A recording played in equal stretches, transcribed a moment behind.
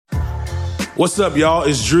What's up, y'all?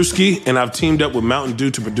 It's Drewski, and I've teamed up with Mountain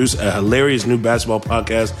Dew to produce a hilarious new basketball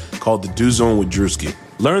podcast called The Dew Zone with Drewski.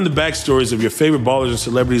 Learn the backstories of your favorite ballers and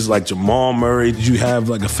celebrities like Jamal Murray. Did you have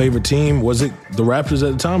like a favorite team? Was it the Raptors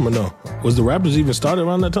at the time or no? Was the Raptors even started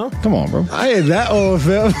around that time? Come on, bro. I ain't that old,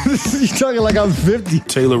 fam. You talking like I'm 50.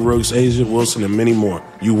 Taylor Rooks, Asia Wilson, and many more.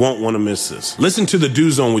 You won't want to miss this. Listen to The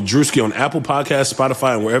Dew Zone with Drewski on Apple Podcasts,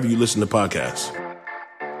 Spotify, and wherever you listen to podcasts.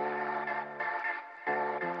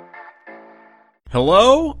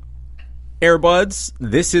 Hello, Airbuds.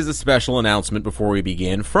 This is a special announcement before we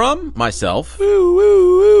begin from myself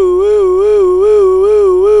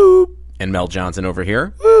and Mel Johnson over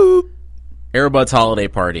here. Airbuds Holiday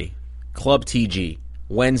Party, Club TG,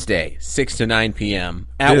 Wednesday, 6 to 9 p.m.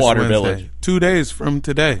 at This Water Wednesday. Village. 2 days from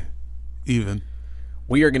today, even.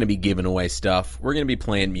 We are going to be giving away stuff. We're going to be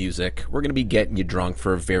playing music. We're going to be getting you drunk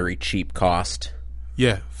for a very cheap cost.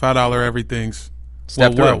 Yeah, $5 everything's.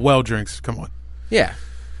 Step through. Well drinks. Come on. Yeah.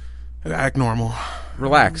 Act normal.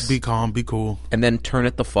 Relax. Be calm. Be cool. And then turn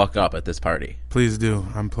it the fuck up at this party. Please do.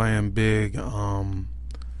 I'm playing big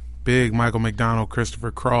Michael McDonald,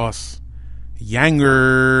 Christopher Cross,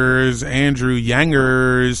 Yangers, Andrew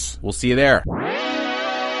Yangers. We'll see you there.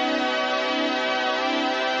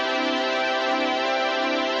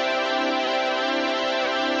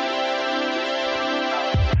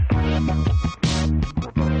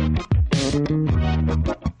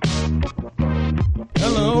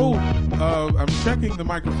 Hello. I'm checking the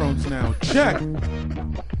microphones now. Check.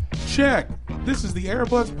 This is the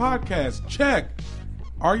Airbuds podcast. Check.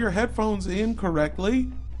 Are your headphones in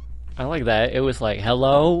correctly? I like that. It was like,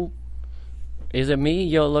 hello, is it me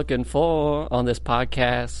you're looking for on this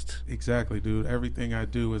podcast? Exactly, dude. Everything I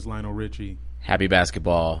do is Lionel Richie. Happy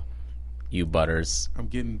basketball, you butters. I'm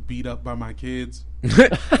getting beat up by my kids.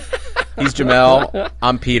 He's Jamel.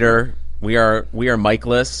 I'm Peter. We are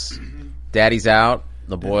Mikeless. Daddy's out.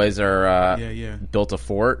 The boys are built a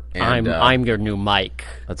fort. And, I'm your new Mike.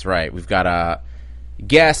 That's right. We've got a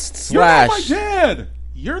guest You're not my slash dad.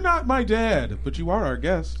 You're not my dad, but you are our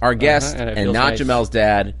guest. our guest and it and feels not nice. Jamel's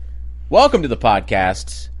dad. Welcome to the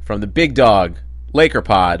podcast from the Big Dog Laker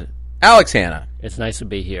Pod, Alex Hanna. It's nice to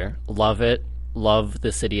be here. Love it. Love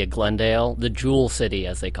the city of Glendale, the Jewel City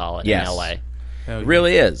as they call it Yes. in LA. Hell It yeah.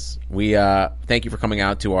 really is. We thank you for coming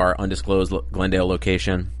out to our undisclosed Glendale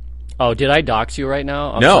location. Oh, did I dox you right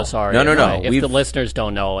now? I'm No. so sorry. No. If the listeners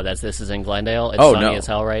don't know that this is in Glendale, it's Oh, sunny no. as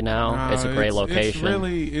hell right now. It's a great location.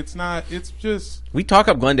 It's not. It's just. We talk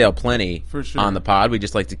up Glendale plenty For sure. on the pod. We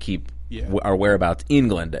just like to keep Yeah. our whereabouts in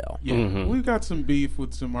Glendale. Yeah, Mm-hmm. we've got some beef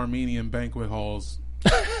with some Armenian banquet halls.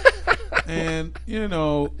 And,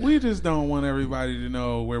 we just don't want everybody to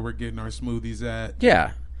know where we're getting our smoothies at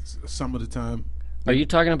Yeah. some of the time. Are you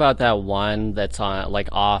talking about that one that's on like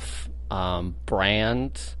off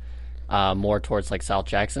brand, more towards like South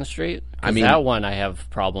Jackson Street? 'Cause I mean- that one I have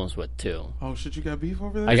problems with too. Oh, shit, you got beef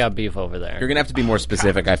over there? I got beef over there. You're going to have to be more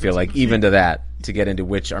specific, I feel like, even to that, to get into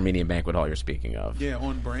which Armenian banquet hall you're speaking of. Yeah,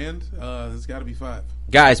 on brand. There's got to be 5.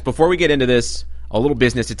 Guys, before we get into this, a little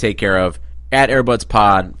business to take care of. At Airbuds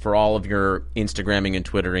Pod for all of your Instagramming and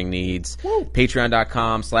Twittering needs.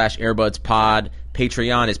 Patreon.com/AirbudsPod.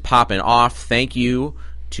 Patreon is popping off. Thank you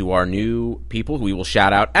to our new people who we will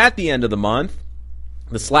shout out at the end of the month.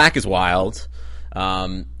 The Slack is wild.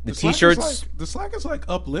 The T-shirts. The Slack is like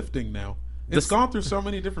uplifting now. It's gone through so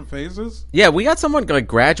many different phases. Yeah, we got someone like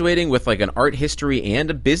graduating with like an art history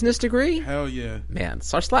and a business degree. Hell yeah. Man,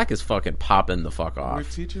 our Slack is fucking popping the fuck We're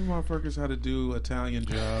off. teaching motherfuckers how to do Italian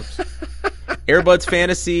jobs. Airbuds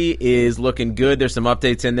Fantasy is looking good. There's some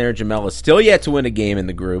updates in there. Jamel is still yet to win a game in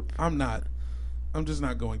the group. I'm not. I'm just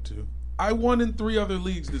not going to. I won in 3 other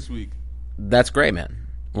leagues this week. That's great, man.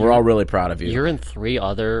 We're all really proud of you. You're in 3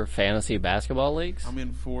 other fantasy basketball leagues? I'm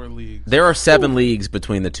in 4 leagues. There are 7 leagues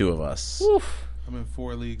between the two of us. Oof. I'm in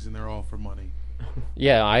 4 leagues, and they're all for money.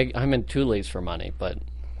 Yeah, I'm in 2 leagues for money, but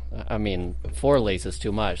I mean, 4 leagues is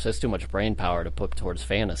too much. That's too much brain power to put towards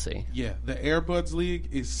fantasy. Yeah, the Airbuds League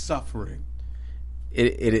is suffering.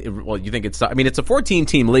 Well, you think it's? I mean, it's a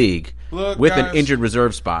 14-team league Look, with guys, an injured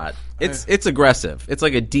reserve spot. It's aggressive. It's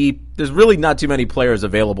like a deep. There's really not too many players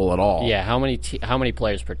available at all. Yeah, how many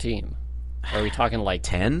players per team? Are we talking like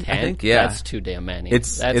 10? I think. Yeah, That's too damn many.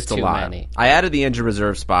 It's too a lot. many. I added the injured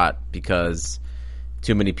reserve spot because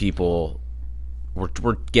too many people were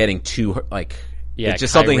getting too like. Yeah, it's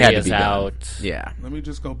just something had to Kyrie be is done. out. Yeah. Let me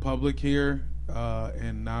just go public here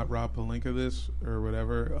and not Rob Pelinka this or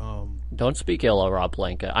whatever. Don't speak ill of Rob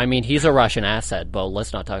Pelinka. I mean, he's a Russian asset, but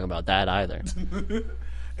let's not talk about that either.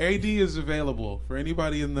 AD is available for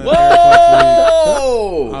anybody in the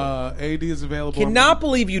Whoa! AD is available. Cannot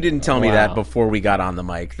believe you didn't tell me that before we got on the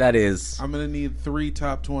mic. That is. I'm gonna need 3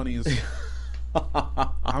 top 20s. I'm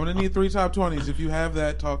gonna need 3 top 20s. If you have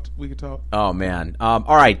that, we can talk. Oh man! All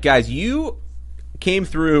right, guys, you came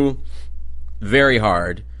through very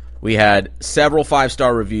hard. We had several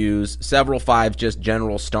 5-star reviews, several 5 just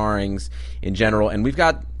general starrings in general, and we've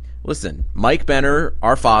got. Listen, Mike Benner,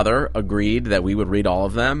 our father, agreed that we would read all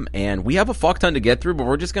of them, and we have a fuck ton to get through, but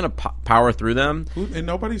we're just going to power through them. And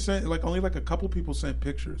nobody sent, only a couple people sent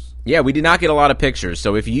pictures. Yeah, we did not get a lot of pictures.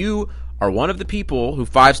 So if you are one of the people who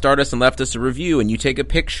 5-starred us and left us a review, and you take a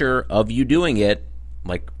picture of you doing it,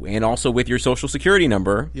 and also with your social security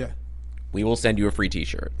number, we will send you a free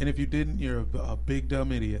T-shirt. And if you didn't, you're a big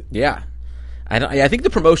dumb idiot. Yeah. I think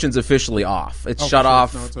the promotion's officially off. It's shut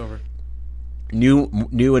off. No, it's over.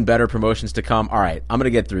 New and better promotions to come. All right, I'm going to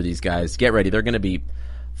get through these, guys. Get ready. They're going to be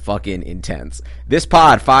fucking intense. This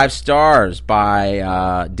pod, 5 stars by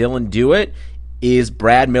Dylan Dewitt, is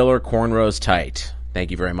Brad Miller cornrows tight.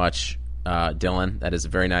 Thank you very much, Dylan. That is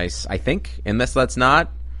very nice, I think. Unless that's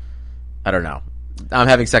not, I don't know. I'm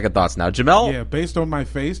having second thoughts now. Jamel? Yeah, based on my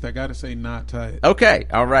face, I got to say not tight. Okay,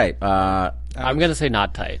 all right. I'm going to say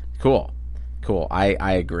not tight. Cool.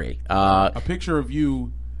 I agree. A picture of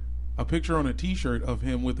you... A picture on a T-shirt of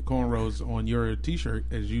him with the cornrows on your T-shirt,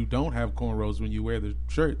 as you don't have cornrows when you wear the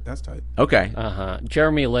shirt. That's tight. Okay.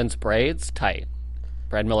 Jeremy Lin's braids, tight.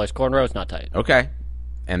 Brad Miller's cornrows, not tight. Okay.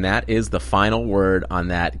 And that is the final word on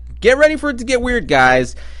that. Get ready for it to get weird,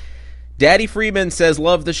 guys. Daddy Freeman says,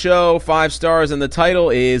 love the show, 5 stars, and the title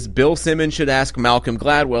is Bill Simmons should ask Malcolm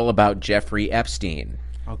Gladwell about Jeffrey Epstein.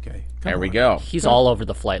 Okay. There we go. He's all over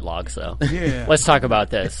the flight logs, though. Yeah. Let's talk about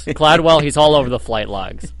this. Gladwell, he's all over the flight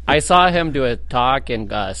logs. I saw him do a talk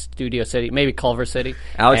in Studio City, maybe Culver City.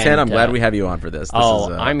 Alex Hanna, I'm glad we have you on for this.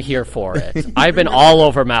 I'm here for it. I've been all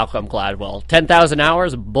over Malcolm Gladwell. 10,000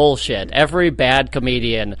 hours? Bullshit. Every bad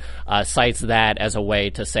comedian cites that as a way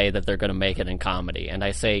to say that they're going to make it in comedy. And I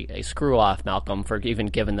say, hey, screw off, Malcolm, for even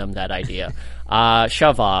giving them that idea.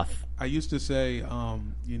 Shove off. I used to say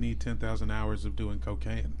you need 10,000 hours of doing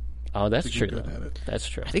cocaine. Oh, that's true. That's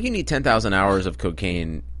true. I think you need 10,000 hours of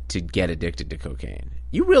cocaine to get addicted to cocaine.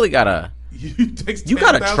 You really gotta. You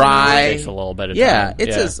gotta try. It takes a little bit of time.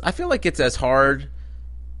 Yeah, I feel like it's as hard.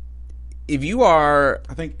 If you are,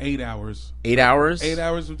 I think 8 hours. 8 hours. 8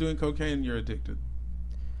 hours of doing cocaine, you're addicted.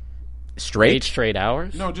 Straight. 8 straight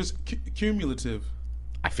hours. No, just cumulative.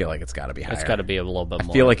 I feel like it's got to be higher. It's got to be a little bit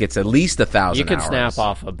more. I feel like it's at least 1,000 hours. You can snap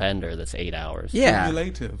off a bender that's 8 hours. Yeah,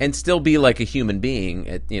 cumulative. And still be like a human being,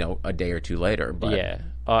 a day or two later. But yeah,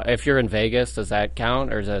 if you're in Vegas, does that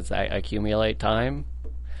count, or does that accumulate time?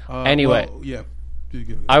 Anyway, well, yeah.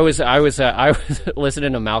 I was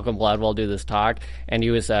listening to Malcolm Gladwell do this talk, and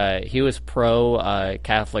he was pro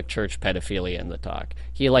Catholic Church pedophilia in the talk.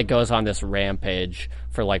 He goes on this rampage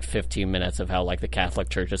for 15 minutes of how the Catholic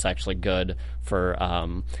Church is actually good for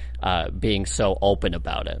being so open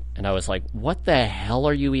about it. And I was like, what the hell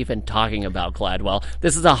are you even talking about, Gladwell?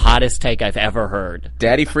 This is the hottest take I've ever heard.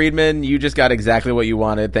 Daddy Friedman, you just got exactly what you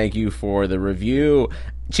wanted. Thank you for the review.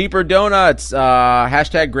 Cheaper Donuts,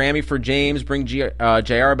 hashtag Grammy for James. Bring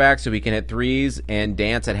JR back so he can hit threes and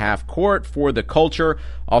dance at half court for the culture.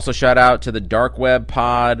 Also, shout out to the Dark Web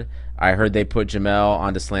Pod. I heard they put Jamel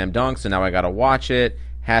onto Slam Dunk, so now I got to watch it.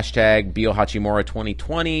 Hashtag Beal Hachimura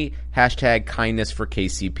 2020. Hashtag kindness for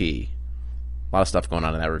KCP. A lot of stuff going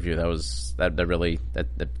on in that review. That really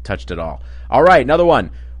touched it all. All right, another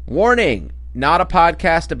one. Warning. Not a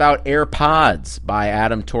podcast about AirPods by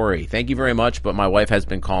Adam Torrey. Thank you very much, but my wife has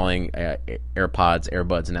been calling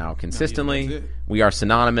earbuds now consistently. We are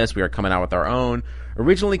synonymous. We are coming out with our own.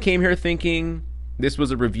 Originally came here thinking this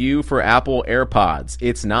was a review for Apple AirPods.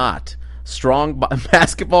 It's not. Strong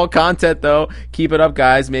basketball content, though. Keep it up,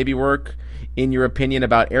 guys. Maybe work in your opinion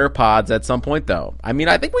about AirPods at some point, though. I mean,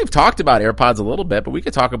 I think we've talked about AirPods a little bit, but we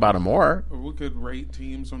could talk about them more. Or we could rate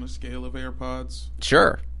teams on a scale of AirPods.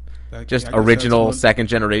 Sure. Just original second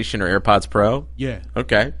generation or AirPods Pro? Yeah.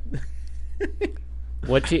 Okay.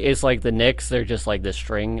 What is the Knicks? They're just the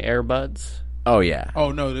string earbuds? Oh, yeah.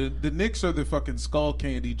 Oh, no. The Knicks are the fucking skull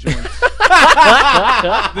candy joints.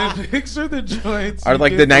 The Knicks are the joints. Are the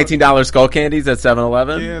 $19 skull candies at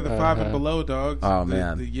 7-Eleven? Yeah, the 5 and below, dogs. Oh,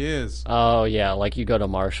 man. The years. Oh, yeah. You go to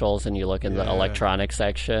Marshall's and you look in the electronics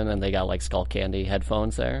section and they got skull candy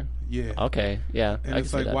headphones there. Yeah. Okay. Yeah. And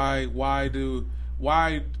it's why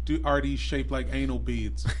Why are these shaped like anal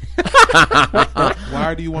beads?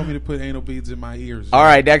 Why do you want me to put anal beads in my ears? All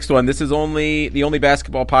right, next one. This is the only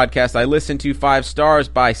basketball podcast I listen to. 5 stars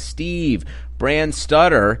by Steve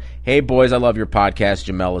Brandstutter. Hey, boys, I love your podcast.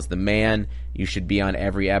 Jamel is the man. You should be on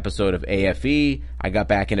every episode of AFE. I got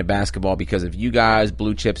back into basketball because of you guys.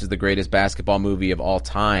 Blue Chips is the greatest basketball movie of all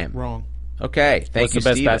time. Wrong. Okay, thank What's you, the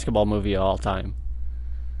best Steven. basketball movie of all time?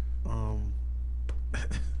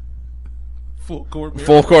 Full Court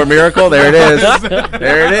Miracle. Full Court Miracle. There it is.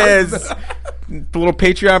 There it is. A little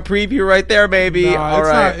Patreon preview right there, baby. No, all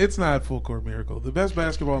right. It's not Full Court Miracle. The best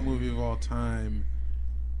basketball movie of all time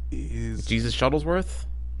is... Jesus Shuttlesworth?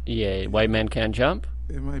 Yeah, White Man Can't Jump.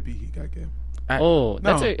 It might be He Got Game. Oh,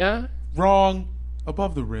 that's No. it. Yeah, Wrong.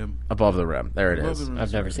 Above the Rim. Above the Rim. There it Above is. the Rim I've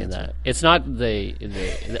is never right. seen that. It's not the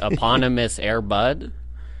eponymous Air Bud.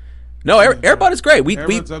 No, Air Bud is great. Air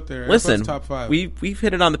Bud's up there. Air Listen, Bud's top 5. we've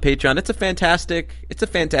hit it on the Patreon. It's a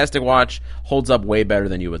fantastic watch. Holds up way better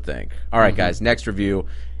than you would think. All right, guys. Next review.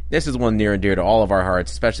 This is one near and dear to all of our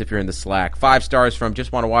hearts, especially if you're in the Slack. 5 stars from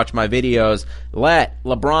Just Want to Watch My Videos. Let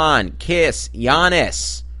LeBron kiss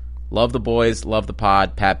Giannis. Love the boys. Love the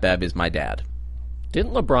pod. Pat Bev is my dad.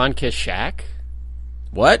 Didn't LeBron kiss Shaq?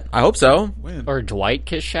 What? I hope so. When? Or Dwight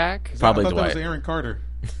kiss Shaq? Probably I thought Dwight. that was Aaron Carter.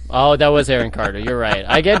 Oh, that was Aaron Carter. You're right.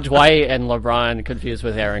 I get Dwight and LeBron confused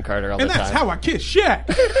with Aaron Carter all And the that's time. how I kiss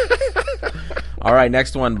Shaq. All right,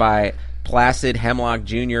 next one by Placid Hemlock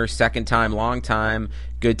Jr., second time, long time.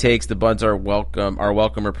 Good takes. The buds are welcome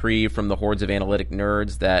reprieve from the hordes of analytic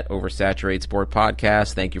nerds that oversaturate sport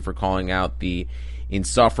podcasts. Thank you for calling out the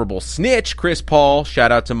insufferable snitch, Chris Paul.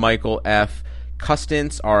 Shout out to Michael F.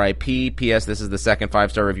 Custance, R.I.P. P.S. This is the second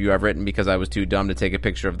 5-star review I've written because I was too dumb to take a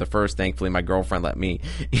picture of the first. Thankfully, my girlfriend let me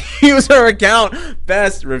use her account.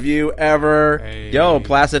 Best review ever. Hey. Yo,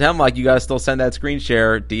 Placid Hemlock, you guys still send that screen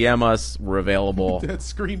share. DM us. We're available. That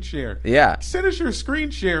screen share. Yeah. Send us your screen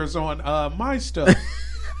shares on my stuff.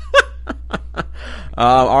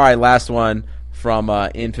 All right, last one from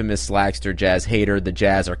infamous Slackster Jazz hater. The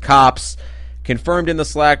Jazz are cops. Confirmed in the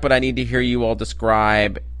Slack, but I need to hear you all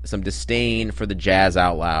describe some disdain for the Jazz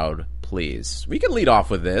out loud, please. We can lead off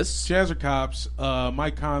with this. Jazz are cops.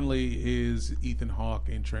 Mike Conley is Ethan Hawke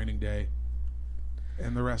in Training Day.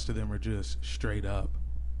 And the rest of them are just straight up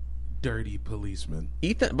dirty policemen.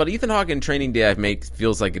 Ethan Hawke in Training Day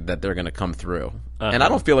feels like that they're going to come through. And I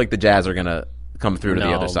don't feel like the Jazz are going to come through to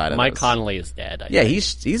the other side of Mike this. Conley is dead. I Yeah, think.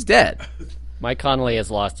 he's dead. Mike Conley has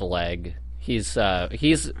lost a leg. He's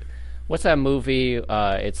what's that movie?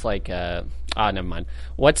 It's like never mind.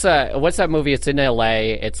 What's that movie? It's in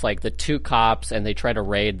L.A. It's like the 2 cops and they try to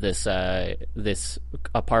raid this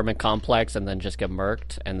apartment complex and then just get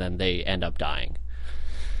murked and then they end up dying.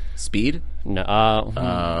 Speed?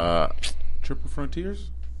 No, Triple Frontiers?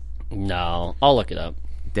 no. I'll look it up.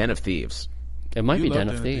 Den of Thieves. It might You be love Den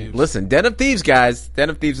of Den of Thieves. Thieves. Listen, Den of Thieves, guys. Den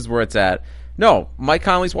of Thieves is where it's at. No, Mike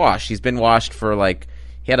Conley's washed. He's been washed for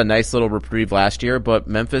he had a nice little reprieve last year, but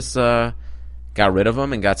Memphis got rid of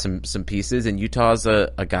him and got some pieces, and Utah's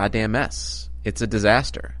a goddamn mess. It's a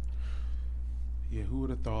disaster. Yeah, who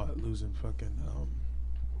would have thought losing fucking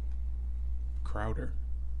Crowder?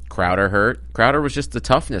 Crowder hurt. Crowder was just the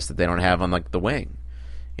toughness that they don't have on the wing.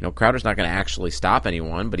 You know, Crowder's not going to actually stop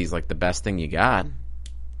anyone, but he's the best thing you got.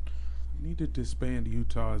 You need to disband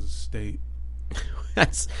Utah as a state.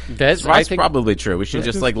 That's I think, probably true. We should Let's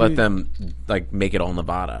just just let be- them make it all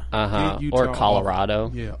Nevada. Get Utah or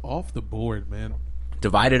Colorado. off the board, man.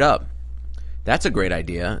 Divide it up. That's a great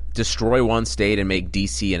idea. Destroy one state and make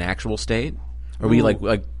DC an actual state. Or we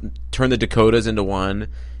Ooh. turn the Dakotas into one,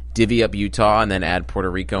 divvy up Utah, and then add Puerto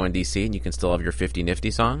Rico and DC, and you can still have your 50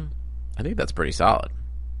 Nifty song. I think that's pretty solid.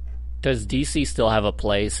 Does DC still have a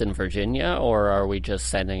place in Virginia, or are we just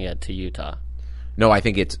sending it to Utah? No, I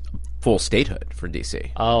think it's full statehood for DC.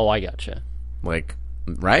 Oh, I gotcha.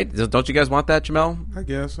 Right? Don't you guys want that, Jamel? I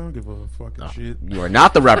guess. I don't give a fucking shit. You are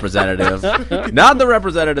not the representative. Not the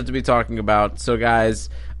representative to be talking about. So, guys,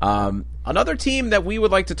 another team that we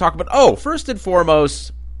would like to talk about. Oh, first and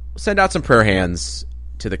foremost, send out some prayer hands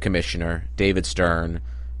to the commissioner, David Stern.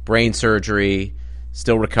 Brain surgery,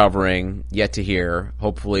 still recovering, yet to hear.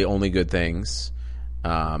 Hopefully only good things.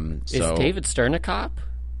 Is David Stern a cop?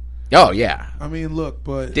 Oh, yeah. I mean, look,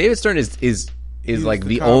 but David Stern is he's the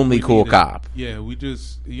cop only we cool needed. cop. Yeah, we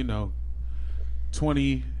just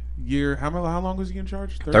 20-year. How long was he in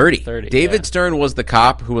charge? 30. David yeah. Stern was the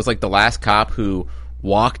cop who was the last cop who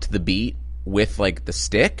walked the beat with the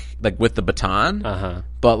stick, with the baton.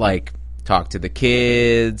 But talked to the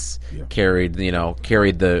kids, carried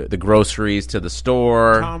the groceries to the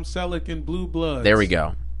store. Tom Selleck in Blue Bloods. There we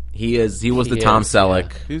go. He was the He Tom is,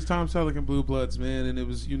 Selleck. He's Tom Selleck in Blue Bloods, man, and it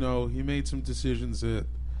was, he made some decisions that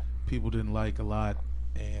people didn't like a lot,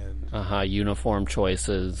 and uniform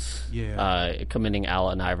choices. Yeah. Committing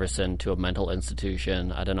Allen Iverson to a mental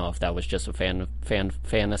institution. I don't know if that was just a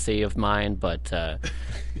fantasy of mine, but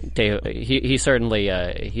he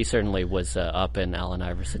certainly was up in Allen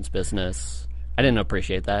Iverson's business. I didn't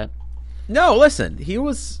appreciate that. No, listen, he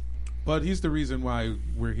was. but he's the reason why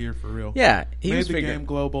we're here for real. Yeah, he made was the game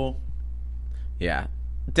global. Yeah,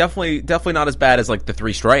 definitely not as bad as like the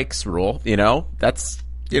 3 strikes rule. That's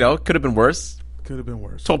could have been worse. Could have been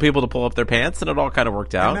worse. Told people to pull up their pants, and it all kind of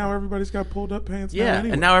worked out. And now everybody's got pulled up pants. Yeah, now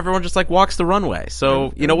anyway. and now everyone just like walks the runway.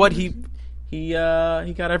 So you know what? He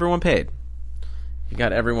got everyone paid. He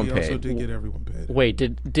got everyone He paid. also did get everyone paid. Wait,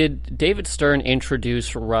 did David Stern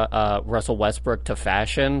introduce Russell Westbrook to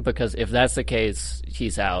fashion? Because if that's the case,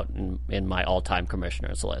 he's out in my all-time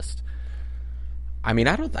commissioners list. I mean,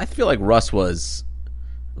 I feel like Russ was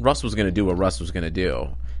going to do what Russ was going to do.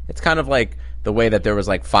 It's kind of like the way that there was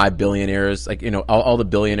like 5 billionaires, like all the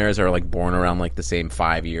billionaires are like born around like the same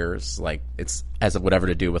 5 years. Like it's has whatever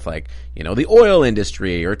to do with like the oil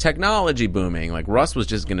industry or technology booming. Like Russ was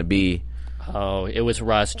just going to be. Oh, it was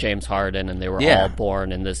Russ, James Harden, and they were all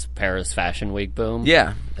born in this Paris Fashion Week boom.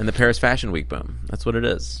 Yeah, and the Paris Fashion Week boom. That's what it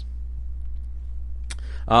is.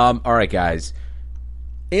 All right, guys.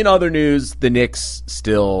 In other news, the Knicks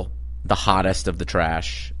still the hottest of the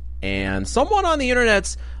trash, and someone on the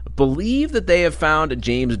internet's believe that they have found a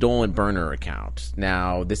James Dolan burner account.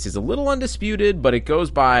 Now, this is a little undisputed, but it goes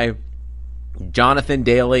by Jonathan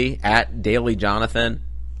Daly at Daily Jonathan,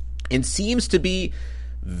 and seems to be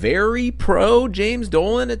very pro James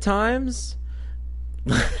Dolan at times.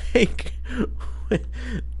 Like,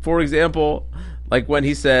 for example, like when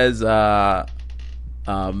he says,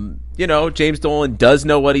 James Dolan does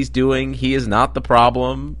know what he's doing. He is not the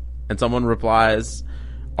problem. And someone replies,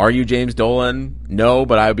 "Are you James Dolan? No,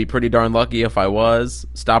 but I would be pretty darn lucky if I was.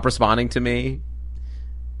 Stop responding to me."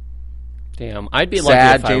 Damn, I'd be lucky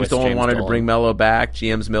Sad. if I James was Dolan James wanted Dolan. to bring Melo back.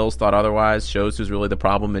 GM's Mills thought otherwise. Shows who's really the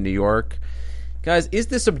problem in New York. Guys, is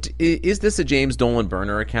this a James Dolan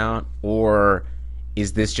burner account, or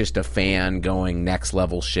is this just a fan going next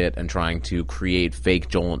level shit and trying to create fake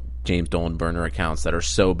James Dolan burner accounts that are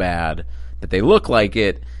so bad that they look like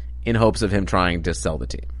it in hopes of him trying to sell the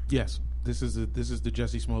team? Yes, this is the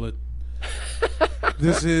Jesse Smollett.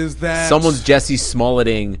 This is that Someone's Jesse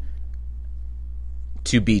Smolletting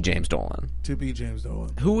to be James Dolan. to be James Dolan.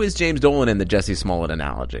 Who is James Dolan in the Jesse Smollett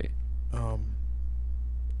analogy?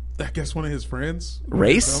 I guess one of his friends.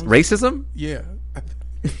 Racism? Yeah.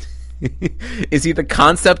 Is he the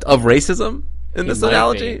concept of racism in this might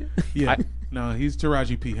analogy? be. Yeah. No, he's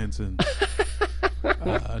Taraji P. Henson.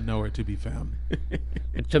 Nowhere to be found.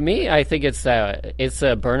 To me, I think it's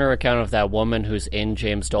a burner account of that woman who's in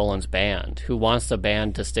James Dolan's band, who wants the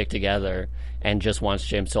band to stick together and just wants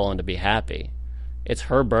James Dolan to be happy. It's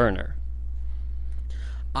her burner.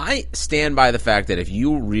 I stand by the fact that if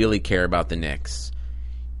you really care about the Knicks,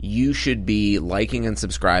 you should be liking and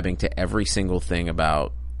subscribing to every single thing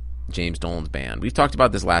about James Dolan's band. We've talked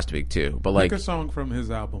about this last week too, but like Pick a song from his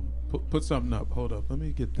album. Put something up. Hold up. Let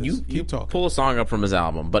me get this. you Keep talking. pull a song up from his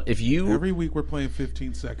album, but if you Every week we're playing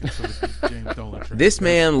 15 seconds of the James Dolan track. this That's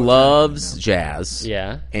man what's loves happening jazz,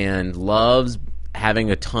 Yeah. and loves having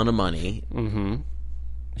a ton of money.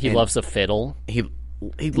 He And- loves a fiddle He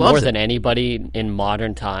loves more it, than anybody in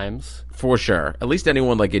modern times. for sure. At least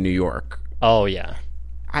anyone like in New York. Oh, yeah.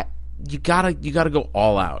 You gotta go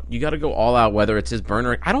all out. You gotta go all out. Whether it's his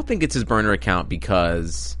burner, I don't think it's his burner account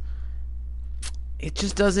because it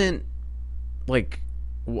just doesn't like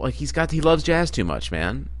he loves jazz too much,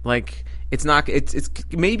 man. Like it's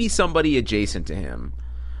maybe somebody adjacent to him,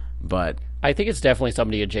 but I think it's definitely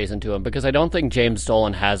somebody adjacent to him because I don't think James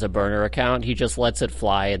Dolan has a burner account. He just lets it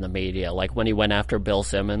fly in the media. Like when he went after Bill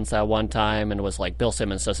Simmons at one time and was like, Bill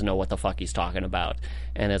Simmons doesn't know what the fuck he's talking about.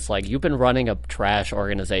 And it's like, you've been running a trash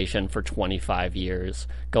organization for 25 years,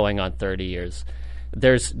 going on 30 years.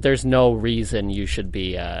 There's no reason you should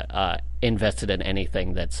be invested in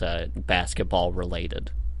anything that's basketball related.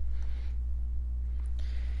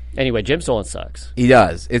 Anyway, James Dolan sucks. he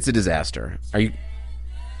does. It's a disaster. Are you?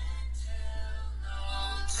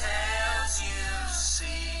 Tales you see.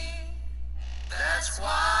 That's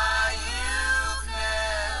why you've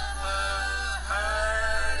never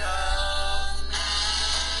heard of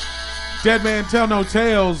me. Dead Man Tell No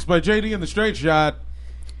Tales by JD and the Straight Shot.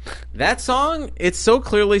 That song, it so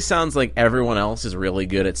clearly sounds like everyone else is really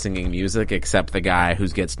good at singing music except the guy who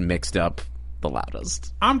gets mixed up the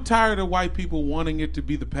loudest. I'm tired of white people wanting it to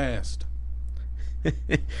be the past.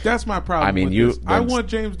 That's my problem. I mean, with this. I want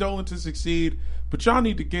James Dolan to succeed, but y'all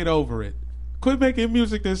need to get over it. Quit making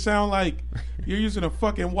music that sound like you're using a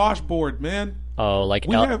fucking washboard, man. Oh, like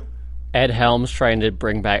We have Ed Helms trying to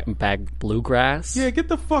bring back bluegrass. yeah, get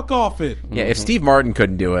the fuck off it. Yeah, if Steve Martin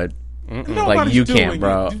couldn't do it, Nobody's like you doing can't,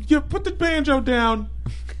 bro. it. You put the banjo down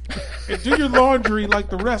and do your laundry like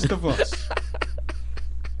the rest of us.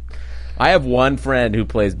 I have one friend who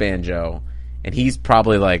plays banjo, and he's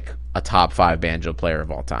probably like a top 5 banjo player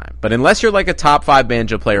of all time. But unless you're like a top 5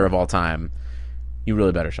 banjo player of all time, you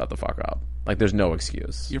really better shut the fuck up. Like, there's no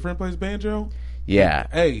excuse. Your friend plays banjo? Yeah.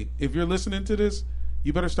 Hey, if you're listening to this,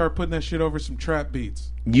 you better start putting that shit over some trap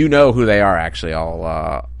beats. You know who they are, actually.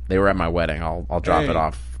 They were at my wedding. I'll drop it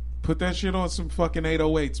off. Put that shit on some fucking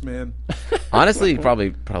 808s, man. Honestly,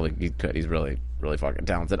 probably he could. He's really, really fucking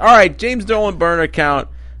talented. All right, James Dolan burner account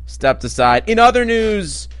stepped aside. In other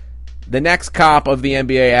news, the next cop of the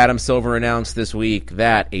NBA, Adam Silver, announced this week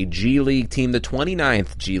that a G League team, the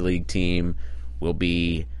 29th G League team, will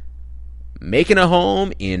be making a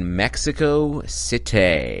home in Mexico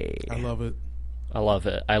City. I love it. I love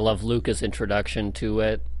it. I love Luka's introduction to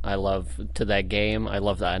it. I love to that game. I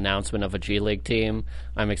love the announcement of a G League team.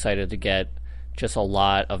 I'm excited to get just a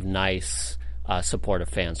lot of nice supportive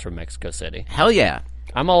fans from Mexico City. Hell yeah.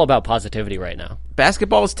 I'm all about positivity right now.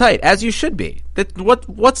 Basketball is tight, as you should be.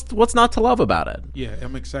 What's not to love about it? Yeah,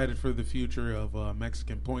 I'm excited for the future of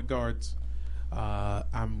Mexican point guards. I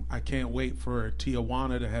can't wait for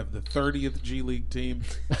Tijuana to have the 30th G League team.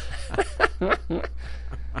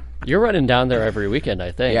 You're running down there every weekend,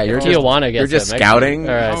 I think. Yeah, you're Tijuana you're gets just a scouting?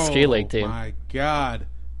 or a ski league team. Oh my God,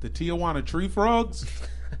 the Tijuana Tree Frogs,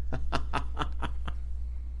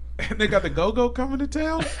 and they got the Go-Go coming to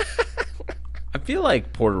town. I feel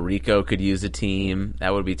like Puerto Rico could use a team.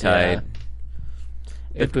 That would be tight. Yeah.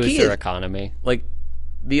 It boosts their economy. Like,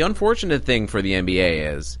 the unfortunate thing for the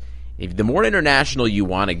NBA is, if the more international you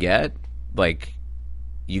want to get, like,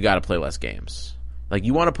 you got to play less games. Like,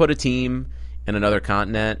 you want to put a team in another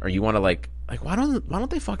continent, or you want to like why don't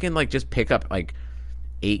they fucking like just pick up like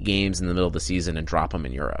 8 games in the middle of the season and drop them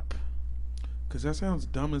in Europe? Because that sounds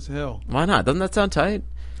dumb as hell. Why not? Doesn't that sound tight?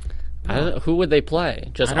 Who would they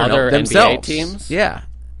play? Just I don't other know. Themselves. NBA teams? Yeah.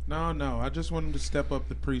 No. I just want them to step up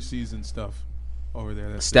the preseason stuff over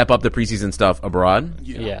there. That's Step up the preseason stuff abroad.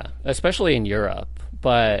 Yeah, especially in Europe.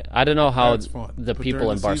 But I don't know how That's fun. the But people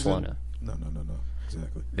during in the season, Barcelona. No.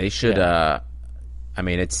 Exactly. They should. I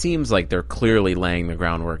mean, it seems like they're clearly laying the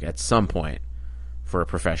groundwork at some point for a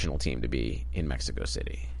professional team to be in Mexico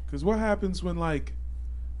City. Because what happens when, like,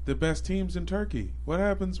 the best team's in Turkey? What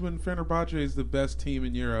happens when Fenerbahce is the best team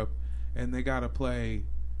in Europe and they got to play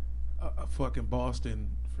a fucking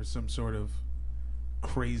Boston for some sort of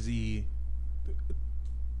crazy,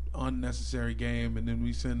 unnecessary game, and then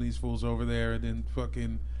we send these fools over there and then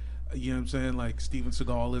fucking, you know what I'm saying, like Steven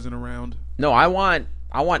Seagal isn't around? No, I want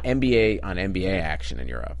NBA on NBA action in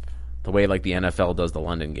Europe, the way like the NFL does the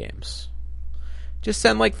London games. Just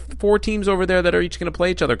send like 4 teams over there that are each going to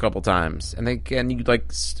play each other a couple times, and you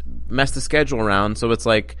like mess the schedule around so it's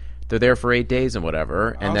like they're there for 8 days and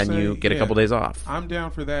whatever, and then you get a couple days off. I'm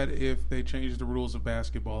down for that if they change the rules of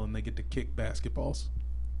basketball and they get to kick basketballs.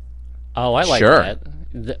 Oh, I like Sure.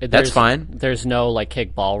 that. That's fine. There's no like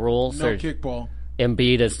kickball rules. No There's kickball.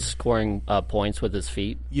 Embiid is scoring points with his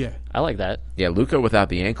feet. Yeah. I like that. Yeah, Luka without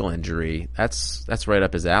the ankle injury, that's right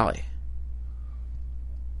up his alley.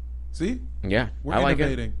 See? Yeah, We're I like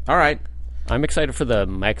innovating. it. All right. I'm excited for the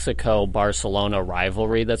Mexico-Barcelona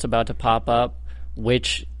rivalry that's about to pop up.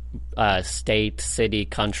 Which state, city,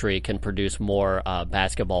 country can produce more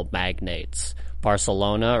basketball magnates?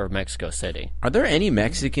 Barcelona or Mexico City? Are there any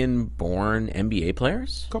Mexican-born NBA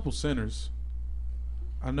players? A couple centers.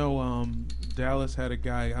 I know Dallas had a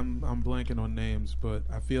guy, I'm blanking on names, but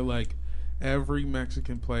I feel like every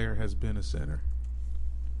Mexican player has been a center.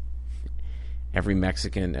 Every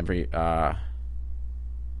Mexican,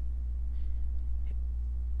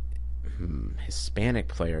 Hispanic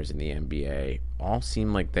players in the NBA all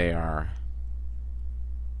seem like they are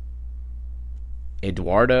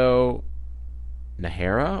Eduardo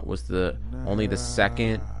Najera was only the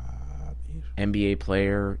second NBA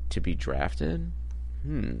player to be drafted.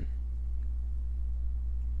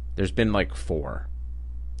 There's been like 4.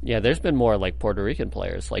 Yeah, there's been more like Puerto Rican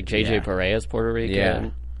players, like JJ Yeah. Barea is Puerto Rican, Yeah.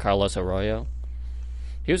 Carlos Arroyo.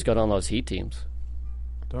 He was good on those Heat teams.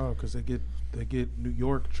 Dog, because they get New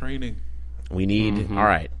York training. We need all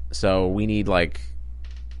right. So we need like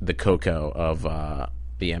the Coco of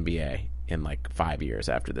the NBA in like 5 years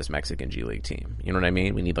after this Mexican G League team. You know what I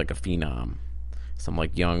mean? We need like a phenom, some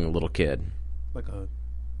like young little kid. Like a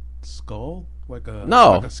skull? Like a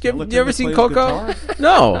No. like a skeleton You ever that seen plays Coco? guitar?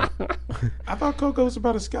 No. I thought Coco was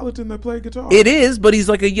about a skeleton that played guitar. It is, but he's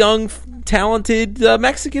like a young, talented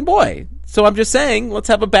Mexican boy. So I'm just saying, let's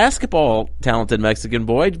have a basketball talented Mexican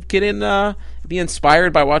boy get in, be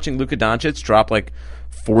inspired by watching Luka Doncic drop like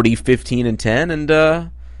 40, 15, and 10,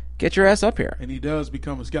 and get your ass up here. And he does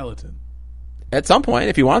become a skeleton. At some point,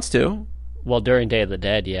 if he wants to. Well, during Day of the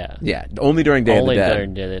Dead, yeah. Yeah, only during Day of the Dead.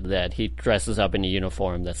 During Day of the Dead. He dresses up in a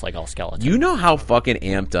uniform that's like all skeleton. You know how fucking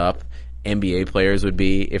amped up NBA players would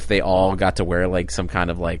be if they all got to wear like some kind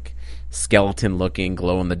of like skeleton-looking,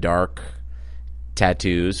 glow-in-the-dark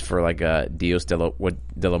tattoos for like a Dios de la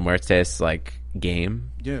Muertes like game.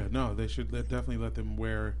 Yeah, no, they should definitely let them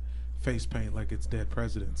wear face paint like it's dead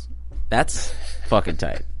presidents. That's fucking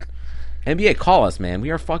tight. NBA, call us, man.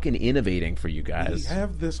 We are fucking innovating for you We guys.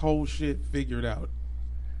 have this whole shit figured out.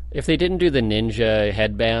 If they didn't do the ninja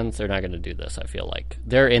headbands, they're not going to do this, I feel like.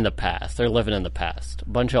 They're in the past. They're living in the past. A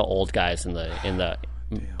bunch of old guys in the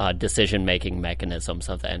decision-making mechanisms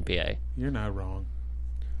of the NBA. You're not wrong.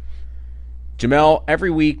 Jamel,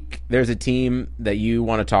 every week there's a team that you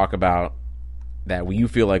want to talk about that you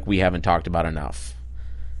feel like we haven't talked about enough.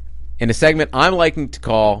 In a segment I'm liking to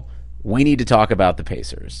call We Need to Talk About the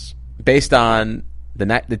Pacers. Based on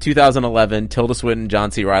the 2011 Tilda Swinton, John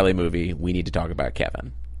C. Reilly movie, We Need to Talk About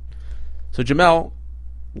Kevin. So, Jamel,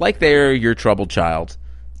 like they're your troubled child,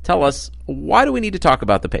 tell us, why do we need to talk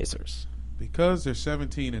about the Pacers? Because they're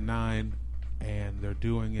 17-9, and they're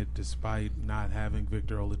doing it despite not having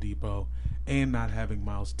Victor Oladipo and not having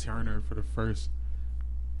Miles Turner for the first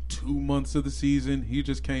 2 months of the season. He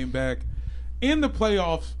just came back in the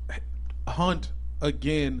playoff hunt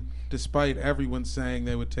again, despite everyone saying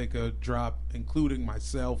they would take a drop, including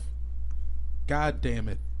myself. God damn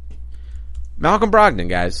it. Malcolm Brogdon,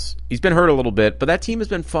 guys. He's been hurt a little bit, but that team has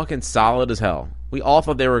been fucking solid as hell. We all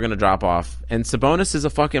thought they were going to drop off, and Sabonis is a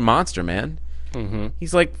fucking monster, man. Mm-hmm.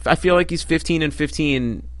 He's like, I feel like he's 15 and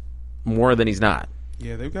 15 more than he's not.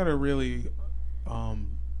 Yeah, they've got a really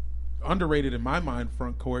underrated, in my mind,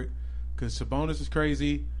 front court, because Sabonis is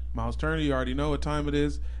crazy. Miles Turner, you already know what time it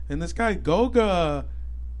is. And this guy, Goga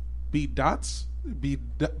Bidatse?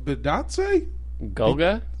 Goga?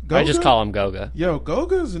 Goga? I just call him Goga. Yo,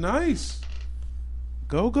 Goga's nice.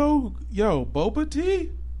 Boba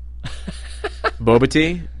Tea? Boba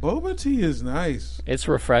T? Boba Tea is nice. It's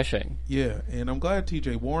refreshing. Yeah, and I'm glad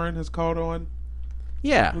TJ Warren has caught on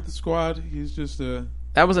Yeah. with the squad. He's just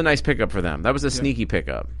That was a nice pickup for them. That was a sneaky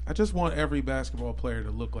pickup. I just want every basketball player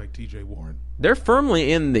to look like TJ Warren. They're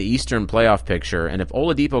firmly in the Eastern playoff picture, and if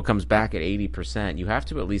Oladipo comes back at 80%, you have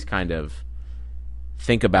to at least kind of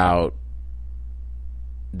think about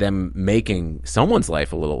them making someone's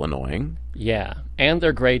life a little annoying. Yeah, and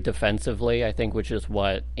they're great defensively, I think, which is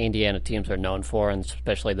what Indiana teams are known for, and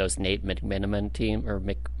especially those Nate McMillan team or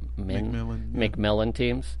McMillan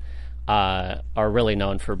teams are really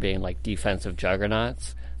known for being like defensive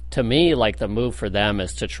juggernauts. To me, like the move for them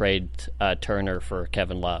is to trade Turner for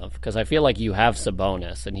Kevin Love, because I feel like you have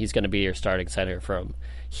Sabonis, and he's going to be your starting center from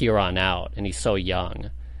here on out, and he's so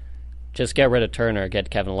young. Just get rid of Turner, get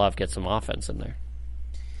Kevin Love, get some offense in there.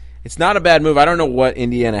 It's not a bad move. I don't know what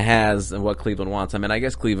Indiana has and what Cleveland wants. I mean, I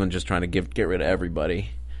guess Cleveland just trying to get rid of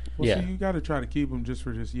everybody. Well, Yeah. see, you got to try to keep him just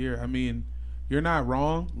for this year. I mean, you're not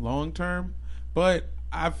wrong long term, but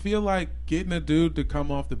I feel like getting a dude to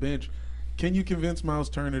come off the bench. Can you convince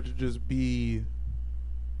Miles Turner to just be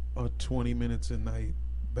a 20 minutes a night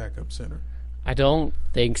backup center? I don't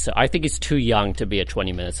think so. I think he's too young to be a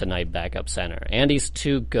 20 minutes a night backup center. And he's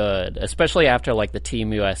too good, especially after like the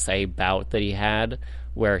Team USA bout that he had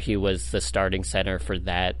where he was the starting center for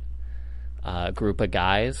that group of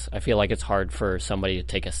guys. I feel like it's hard for somebody to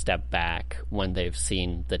take a step back when they've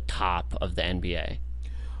seen the top of the NBA.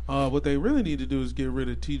 What they really need to do is get rid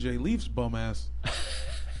of TJ Leaf's bum ass.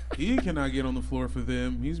 He cannot get on the floor for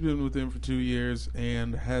them. He's been with them for 2 years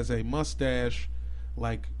and has a mustache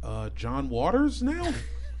like John Waters now.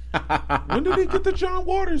 When did he get the John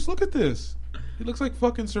Waters? Look at this. He looks like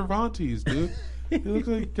fucking Cervantes, dude. He looks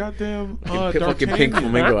like goddamn Fucking pink D'Artagnan.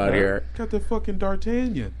 flamingo out here. Got the fucking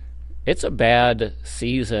D'Artagnan. It's a bad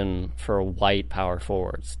season for white power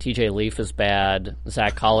forwards. TJ Leaf is bad.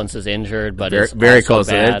 Zach Collins is injured, but Very, is very also close.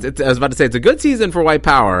 bad. I was about to say it's a good season for white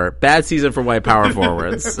power, bad season for white power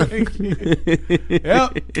forwards. Yep.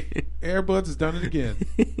 Airbuds has done it again.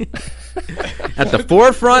 At the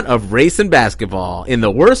forefront of race and basketball in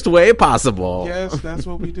the worst way possible. Yes, that's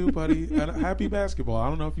what we do, buddy. Happy basketball. I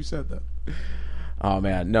don't know if you said that. Oh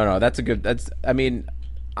man, no, that's a good.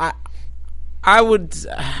 I would.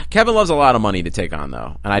 Kevin Love's a lot of money to take on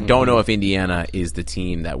though, and I don't know if Indiana is the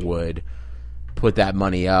team that would put that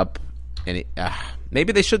money up. And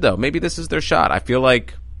maybe they should, though. Maybe this is their shot. I feel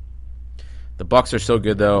like the Bucks are so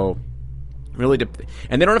good, though. Really,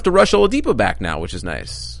 and they don't have to rush Oladipo back now, which is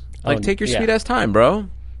nice. Like, take your sweet-ass time, bro.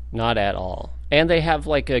 Not at all. And they have,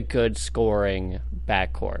 like, a good scoring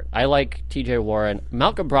backcourt. I like T.J. Warren.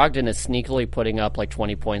 Malcolm Brogdon is sneakily putting up, like,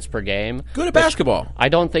 20 points per game. Good at basketball. I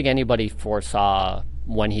don't think anybody foresaw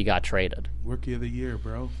when he got traded. Rookie of the year,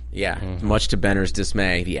 bro. Yeah, much to Benner's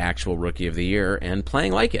dismay, the actual Rookie of the Year, and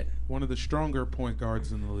playing like it. One of the stronger point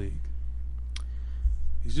guards in the league.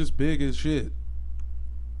 He's just big as shit.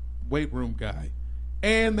 Weight room guy.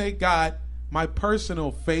 And they got my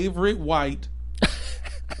personal favorite white,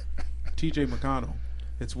 TJ McConnell.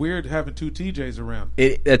 It's weird having two TJs around.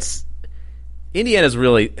 It's Indiana's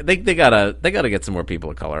really they gotta get some more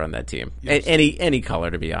people of color on that team. Yes. Any color,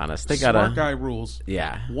 to be honest. They gotta Smart guy rules.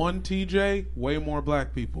 Yeah. One TJ, way more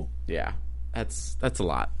black people. Yeah. That's a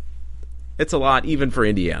lot. It's a lot even for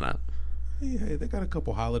Indiana. Hey, they got a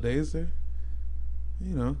couple holidays there.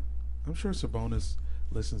 You know, I'm sure Sabonis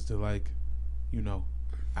listens to, like, you know,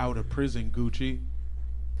 out of prison Gucci.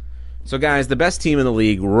 So, guys, the best team in the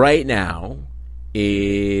league right now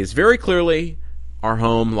is very clearly our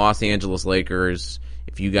home Los Angeles Lakers.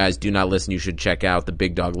 If you guys do not listen, you should check out the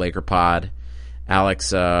Big Dog Laker Pod.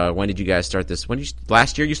 Alex, when did you guys start this?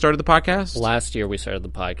 Last year you started the podcast? Last year we started the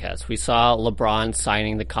podcast. We saw LeBron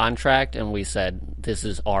signing the contract, and we said, this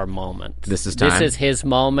is our moment. This is time. This is his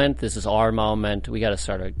moment. This is our moment. We got to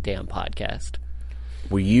start a damn podcast.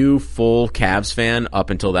 Were you full Cavs fan up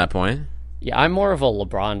until that point? Yeah, I'm more of a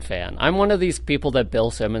LeBron fan. I'm one of these people that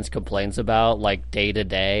Bill Simmons complains about, like, day to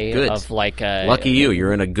day. Good. Of like a, Lucky you.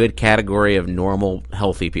 You're in a good category of normal,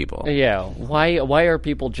 healthy people. Yeah. Why are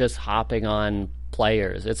people just hopping on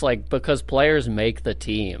players? It's like, because players make the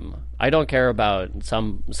team. I don't care about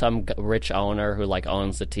some rich owner who, like,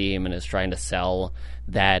 owns the team and is trying to sell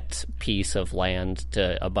that piece of land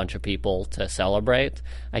to a bunch of people to celebrate.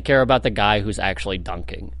 I care about the guy who's actually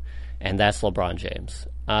dunking, and that's LeBron James.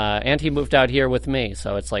 And he moved out here with me,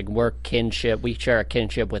 so it's like we're kinship. We share a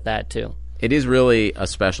kinship with that too. It is really a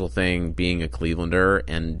special thing being a Clevelander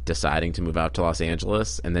and deciding to move out to Los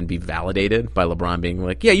Angeles and then be validated by LeBron being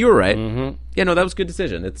like, yeah, you were right. Mm-hmm. Yeah, no, that was a good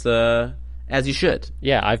decision. It's as you should.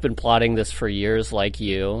 Yeah, I've been plotting this for years like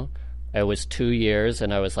you. It was 2 years,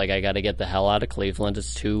 and I was like, I got to get the hell out of Cleveland.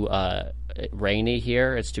 It's too rainy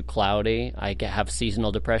here. It's too cloudy. I have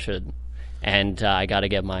seasonal depression, and I got to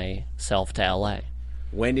get myself to L.A.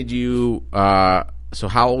 When did you so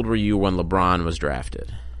how old were you when LeBron was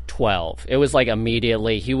drafted? 12. It was like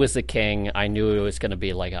immediately. He was the king. I knew it was going to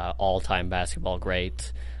be like an all-time basketball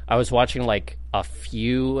great. I was watching like a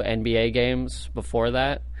few NBA games before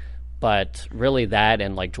that, but really that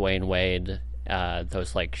and like Dwayne Wade,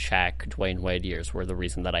 those like Shaq, Dwayne Wade years were the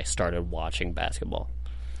reason that I started watching basketball.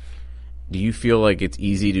 Do you feel like it's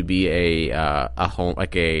easy to be a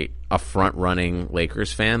front running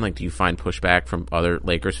Lakers fan? Like, do you find pushback from other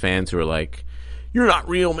Lakers fans who are like, "You're not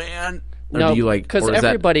real, man"? Or no, do you like, because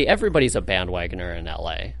everybody's a bandwagoner in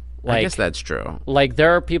LA. Like, I guess that's true. Like,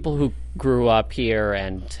 there are people who grew up here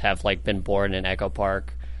and have like been born in Echo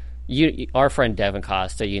Park. Our friend Devin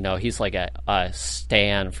Costa, you know, he's like a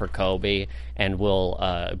stan for Kobe and will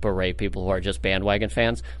berate people who are just bandwagon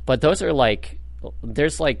fans. But those are like,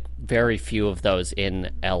 there's like very few of those in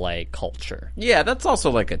LA culture. Yeah, that's also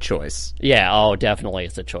like a choice. Yeah, oh, definitely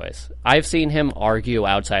it's a choice. I've seen him argue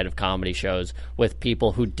outside of comedy shows with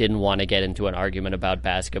people who didn't want to get into an argument about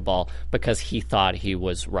basketball because he thought he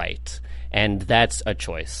was right. And that's a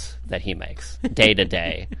choice that he makes day to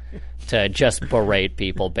day to just berate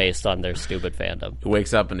people based on their stupid fandom. He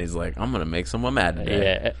wakes up and he's like, I'm going to make someone mad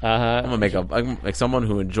today. Yeah, I'm going to make someone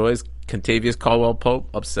who enjoys Contavious Caldwell-Pope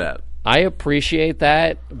upset. I appreciate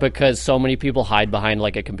that because so many people hide behind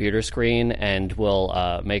like a computer screen and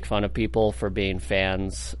will make fun of people for being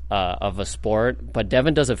fans of a sport. But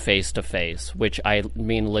Devin does it face to face, which I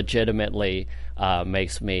mean legitimately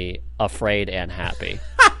makes me afraid and happy.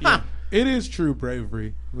 Yeah, it is true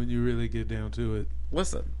bravery when you really get down to it.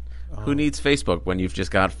 Listen, who needs Facebook when you've just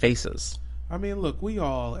got faces? I mean, look,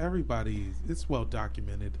 everybody, it's well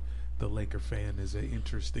documented. The Laker fan is an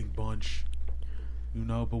interesting bunch. You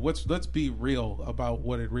know, but let's be real about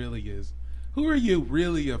what it really is. Who are you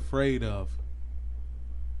really afraid of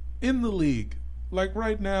in the league? Like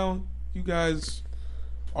right now, you guys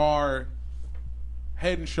are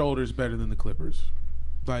head and shoulders better than the Clippers.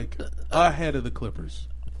 Like ahead of the Clippers.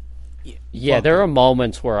 Yeah, there are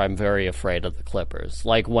moments where I'm very afraid of the Clippers.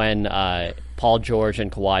 Like when Paul George and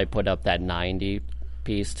Kawhi put up that 90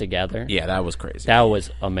 piece together. Yeah, that was crazy. That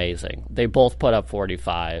was amazing. They both put up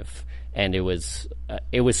 45. And it was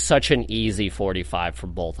such an easy 45 for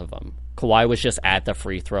both of them. Kawhi was just at the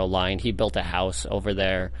free throw line. He built a house over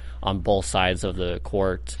there on both sides of the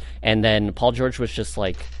court. And then Paul George was just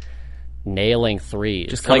like nailing threes.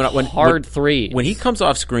 Just coming up hard threes. When he comes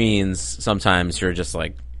off screens, sometimes you're just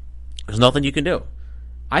like, there's nothing you can do.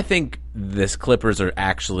 I think this Clippers are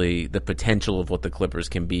actually, the potential of what the Clippers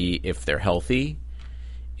can be if they're healthy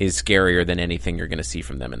is scarier than anything you're going to see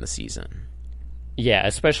from them in the season. Yeah,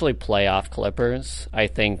 especially playoff Clippers. I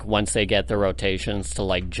think once they get the rotations to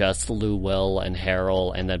like just Lou Will and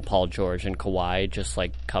Harrell and then Paul George and Kawhi just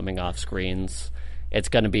like coming off screens, it's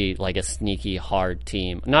going to be like a sneaky hard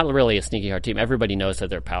team. Not really a sneaky hard team. Everybody knows that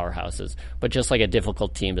they're powerhouses, but just like a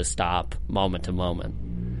difficult team to stop moment to moment.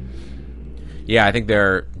 Yeah, I think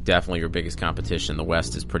they're definitely your biggest competition. The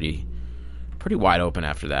West is pretty wide open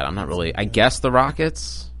after that. I'm not really. I guess the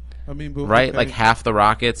Rockets. I mean, but, right, okay. like half the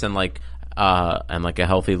Rockets and like a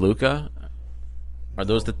healthy Luka. Are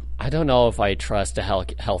those the? I don't know if I trust a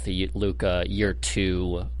healthy Luka year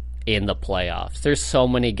 2 in the playoffs. There's so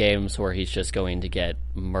many games where he's just going to get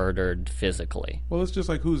murdered physically. Well, it's just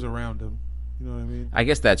like who's around him. You know what I mean? I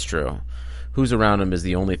guess that's true. Who's around him is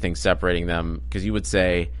the only thing separating them, because you would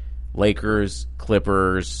say Lakers,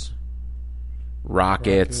 Clippers,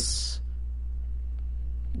 Rockets.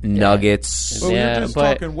 Nuggets. Well, Yeah, we're just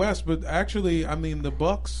talking West, but actually, I mean, the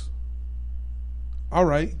Bucks. All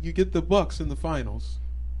right, you get the Bucks in the finals.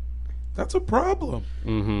 That's a problem.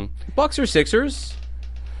 Mm-hmm. Bucks or Sixers,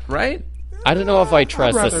 right? I don't know if I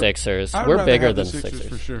trust I'd the Sixers. I'd We're rather bigger have than the the Sixers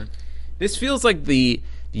Sixers. for sure. This feels like the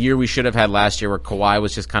year we should have had last year, where Kawhi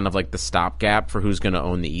was just kind of like the stopgap for who's going to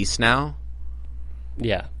own the East now.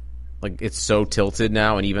 Yeah. Like, it's so tilted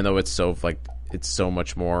now, and even though it's so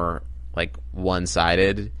much more like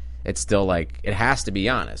one-sided, it's still like it has to be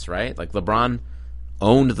honest, right? Like, LeBron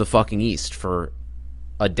owned the fucking East for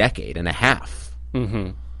a decade and a half.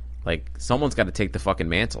 Mm-hmm. Like, someone's got to take the fucking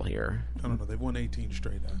mantle here. I don't know. They've won 18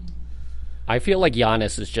 straight. I feel like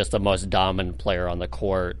Giannis is just the most dominant player on the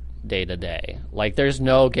court day to day. Like, there's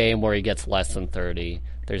no game where he gets less than 30.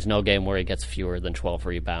 There's no game where he gets fewer than 12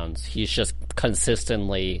 rebounds. He's just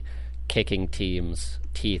consistently kicking teams'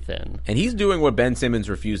 teeth in. And he's doing what Ben Simmons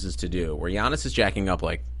refuses to do, where Giannis is jacking up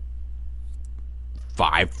like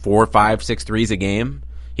 4, 5, 6 threes a game.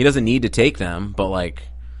 He doesn't need to take them, but like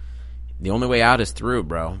the only way out is through,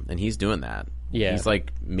 bro. And he's doing that. Yeah. He's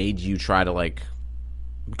like made you try to like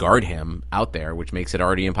guard him out there, which makes it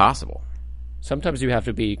already impossible. Sometimes you have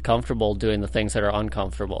to be comfortable doing the things that are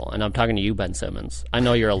uncomfortable. And I'm talking to you, Ben Simmons. I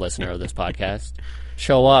know you're a listener of this podcast.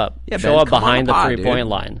 Show up. Yeah, show Ben, up come on behind the the pod, three-point dude.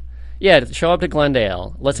 line. Yeah, show up to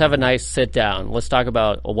Glendale. Let's have a nice sit down. Let's talk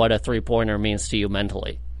about what a three-pointer means to you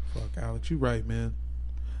mentally. Fuck, Alex, you right, man.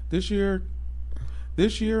 This year,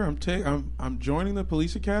 I'm joining the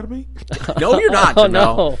police academy. No, you're not, Oh,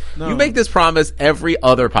 Jamel. no. You make this promise every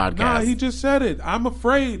other podcast. Nah, he just said it. I'm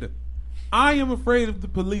afraid. I am afraid of the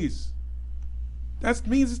police. That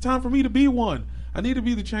means it's time for me to be one. I need to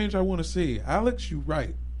be the change I want to see. Alex, you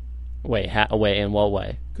right. Wait, in what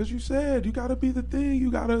way? Because you said you got to be the thing.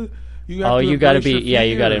 You got to You got to be,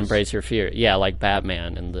 you got to fears. embrace your fear. Yeah, like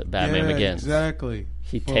Batman and the Batman Yeah, Begins. Exactly.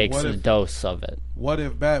 He But takes what a if- dose of it. What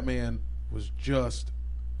if Batman was just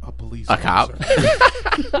a police A cop?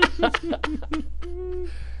 officer?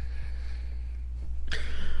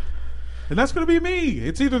 And that's going to be me.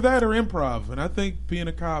 It's either that or improv. And I think being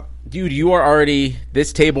a cop. Dude, you are already,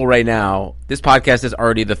 this table right now, this podcast is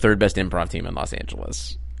already the third best improv team in Los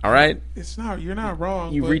Angeles. All right? It's not. You're not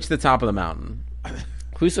wrong. You've but reached the top of the mountain.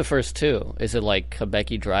 Who's the first two? Is it like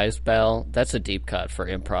Becky Drysdale? That's a deep cut for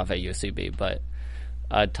improv at UCB. But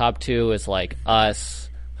top two is like us,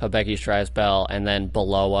 Hibeki Drysdale, and then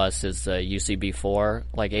below us is UCB 4.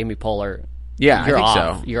 Like Amy Poehler. Yeah, You're I think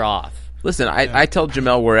off. so. You're off. Listen, I tell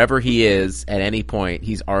Jamel wherever he is at any point,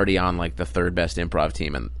 he's already on like the third best improv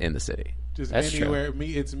team in the city. Just That's true. anywhere.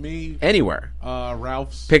 It's me. Anywhere.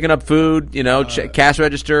 Ralph's. Picking up food, cash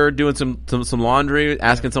register, doing some laundry,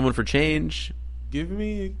 asking someone for change. Give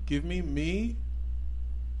me me.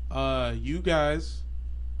 You guys.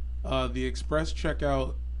 The express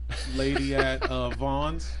checkout lady at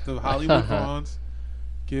Vaughn's, the Hollywood Vaughn's.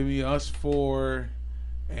 Give me us 4,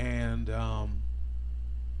 and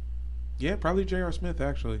yeah, probably J.R. Smith.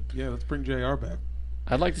 Actually, yeah, let's bring J.R. back.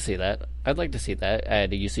 I'd like to see that. I'd like to see that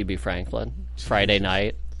at UCB Franklin Friday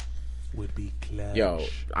night. Would be clutch. Yo,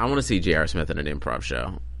 I want to see J.R. Smith in an improv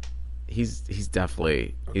show. He's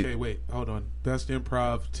definitely. Okay, wait, hold on. Best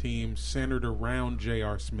improv team centered around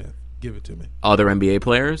J.R. Smith. Give it to me. Other NBA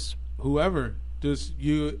players? Whoever, just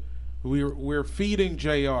you. We're feeding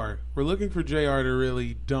J.R. We're looking for J.R. to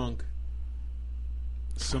really dunk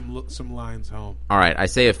some lines home. All right, I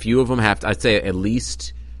say a few of them have to. I'd say at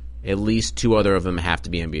least at least 2 other of them have to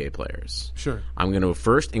be NBA players. Sure. I'm going to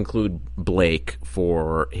first include Blake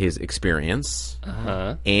for his experience,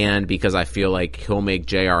 and because I feel like he'll make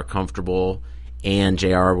JR comfortable, and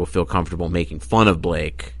JR will feel comfortable making fun of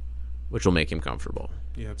Blake, which will make him comfortable.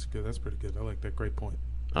 Yeah, that's good. That's pretty good. I like that. Great point.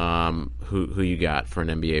 Who you got for an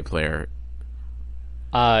NBA player?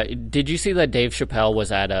 Did you see that Dave Chappelle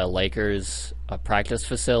was at a Lakers practice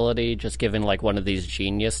facility just giving like one of these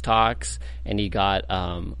genius talks, and he got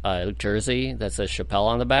a jersey that says Chappelle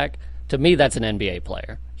on the back? To me, that's an NBA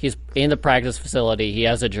player. He's in the practice facility. He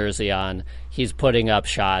has a jersey on. He's putting up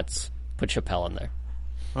shots. Put Chappelle in there.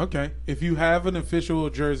 Okay. If you have an official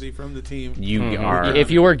jersey from the team, You are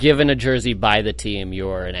If you were given a jersey by the team,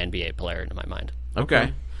 you're an NBA player in my mind.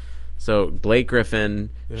 okay. So Blake Griffin,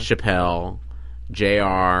 Chappelle,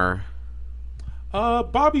 JR.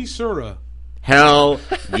 Bobby Sura. Hell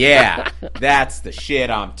yeah. That's the shit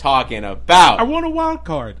I'm talking I about. want a wild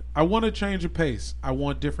card. I want a change of pace. I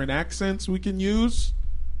want different accents we can use.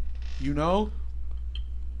 You know?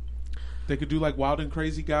 They could do like Wild and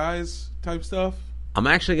Crazy Guys type stuff. I'm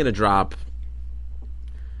actually going to drop.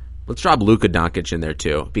 Let's drop Luka Doncic in there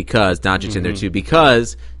too,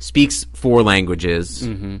 because speaks 4 languages,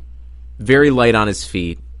 very light on his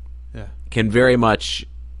feet, Yeah. can very much,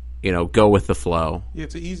 go with the flow. Yeah,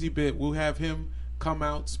 it's an easy bit. We'll have him come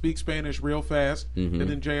out, speak Spanish real fast, and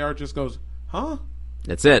then JR just goes, huh?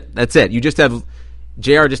 That's it. You just have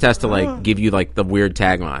JR just has to give you like the weird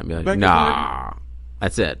tagline. Be like, Beg your nah, pardon?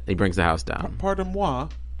 that's it. He brings the house down. Pardon moi.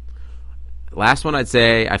 Last one I'd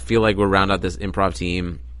say, I feel like we'll round out this improv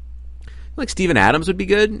team. Like Steven Adams would be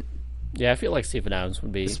good. Yeah, I feel like Stephen Adams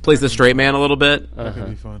would be. Plays the straight man a little bit. That could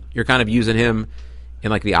be fun. You're kind of using him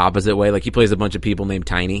in like the opposite way. Like he plays a bunch of people named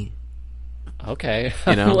Tiny. Okay.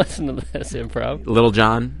 You know? Listen to this improv. Little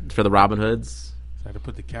John for the Robin Hoods. I had to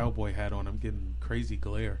put the cowboy hat on. I'm getting crazy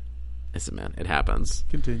glare. Listen, man, it happens.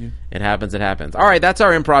 Continue. It happens. All right, that's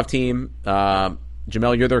our improv team.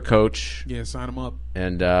 Jamel, you're their coach. Yeah, sign them up.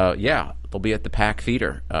 And they'll be at the Pack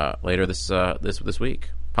Theater later this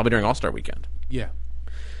week, probably during All-Star Weekend. Yeah.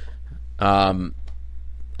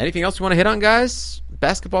 Anything else you want to hit on, guys?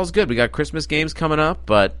 Basketball's good. We got Christmas games coming up,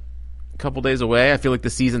 but a couple days away. I feel like the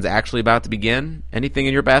season's actually about to begin. Anything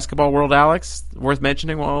in your basketball world, Alex, worth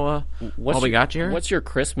mentioning while we got you here? What's your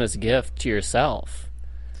Christmas gift to yourself?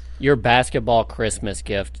 Your basketball Christmas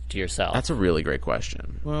gift to yourself? That's a really great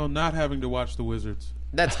question. Well, not having to watch the Wizards.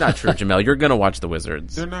 That's not true, Jamel. You're going to watch the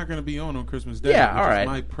Wizards. They're not going to be on Christmas Day. Yeah, which all right. is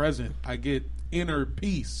my present. I get inner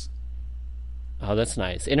peace. Oh, that's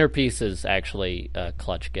nice. Inner peace is actually a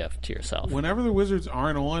clutch gift to yourself. Whenever the Wizards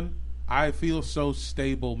aren't on, I feel so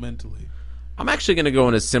stable mentally. I'm actually going to go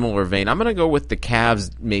in a similar vein. I'm going to go with the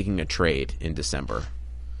Cavs making a trade in December.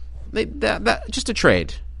 Just a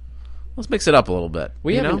trade. Let's mix it up a little bit.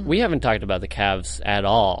 We haven't talked about the Cavs at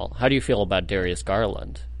all. How do you feel about Darius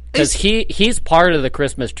Garland? Because he's part of the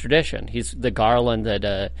Christmas tradition. He's the garland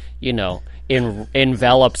that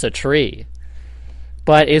envelops a tree.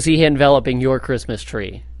 But is he enveloping your Christmas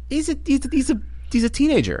tree? He's a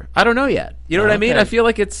teenager. I don't know yet. You know what I mean? Okay. I feel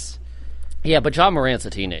like it's But John Morant's a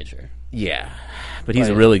teenager. yeah, but he's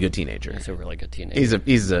a really good teenager. He's a really good teenager.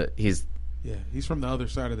 He's Yeah, he's from the other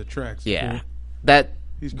side of the tracks. yeah. That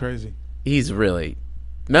He's crazy. he's really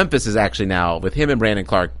Memphis is actually now with him and Brandon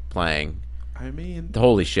Clark playing. I mean,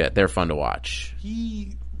 Holy shit, they're fun to watch.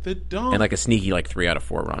 the dunk. And like a sneaky 3 out of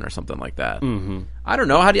 4 run or something like that. Mm-hmm. I don't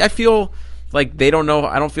know. I feel like they don't know.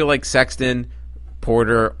 I don't feel like Sexton,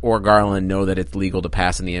 Porter, or Garland know that it's legal to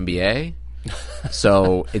pass in the NBA.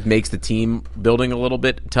 So it makes the team building a little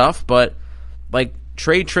bit tough. But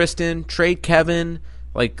trade Tristan, trade Kevin.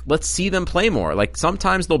 Let's see them play more.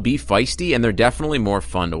 Sometimes they'll be feisty, and they're definitely more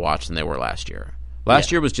fun to watch than they were last year.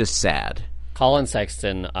 Last year was just sad. Colin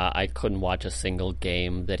Sexton, I couldn't watch a single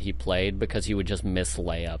game that he played because he would just miss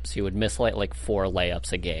layups. He would miss 4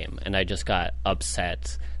 layups a game, and I just got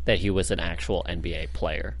upset that he was an actual NBA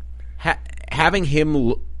player. Having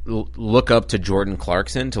him look up to Jordan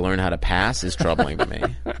Clarkson to learn how to pass is troubling to me.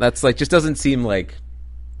 That's just doesn't seem like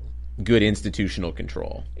good institutional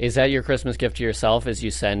control. Is that your Christmas gift to yourself? Is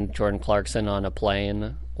you send Jordan Clarkson on a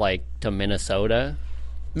plane to Minnesota?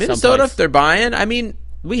 Minnesota, if they're buying, I mean,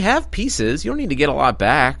 we have pieces. You don't need to get a lot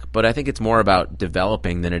back, but I think it's more about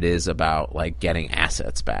developing than it is about getting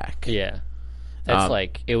assets back. Yeah. That's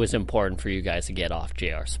it was important for you guys to get off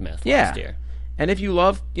J.R. Smith last year. And if you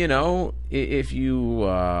love, if you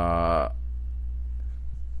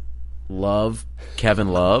love Kevin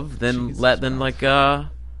Love, then let him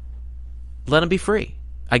be free.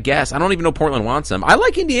 I guess. I don't even know Portland wants him. I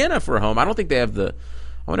like Indiana for a home. I don't think they have I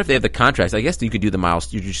wonder if they have the contracts. I guess you could do the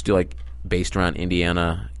miles. You just do based around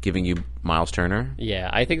Indiana giving you Miles Turner? Yeah,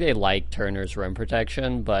 I think they like Turner's rim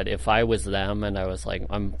protection, but if I was them and I was like,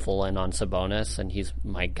 I'm full in on Sabonis and he's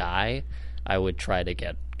my guy, I would try to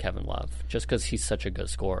get Kevin Love just because he's such a good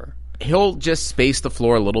scorer. He'll just space the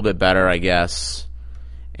floor a little bit better, I guess.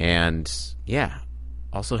 And, yeah.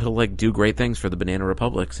 Also, he'll do great things for the Banana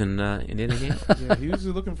Republics in Indiana. Yeah, he was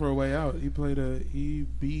looking for a way out. He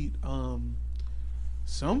beat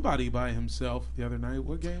somebody by himself the other night.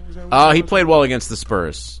 What game was that? He played well against the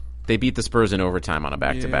Spurs. They beat the Spurs in overtime on a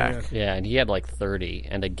back-to-back. Yeah, and he had 30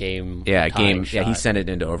 and a game. Yeah, shot. he sent it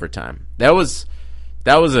into overtime. That was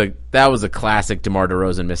a classic DeMar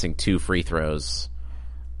DeRozan missing 2 free throws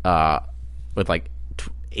with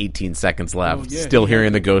 18 seconds left. Still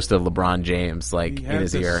hearing the ghost of LeBron James in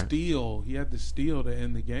his ear. He had the steal to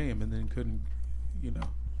end the game and then couldn't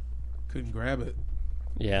grab it.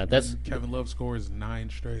 Yeah, that's Kevin Love scores 9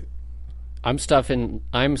 straight. I'm stuffing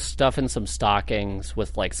some stockings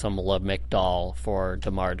with some Love McDowell for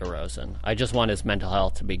DeMar DeRozan. I just want his mental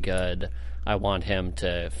health to be good. I want him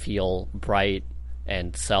to feel bright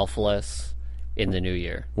and selfless in the new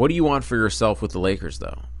year. What do you want for yourself with the Lakers,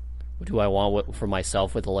 though? What do I want for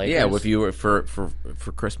myself with the Lakers? Yeah, with you for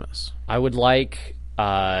Christmas. I would like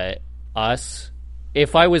us.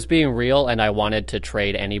 If I was being real and I wanted to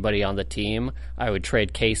trade anybody on the team, I would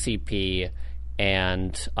trade KCP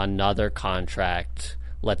and another contract,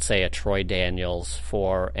 let's say a Troy Daniels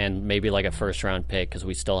and maybe a first-round pick because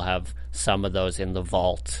we still have some of those in the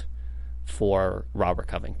vault for Robert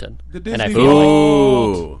Covington. The Disney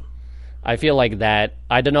and I feel like that.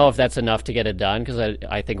 I don't know if that's enough to get it done because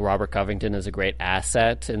I think Robert Covington is a great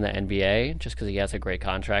asset in the NBA just because he has a great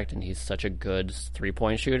contract and he's such a good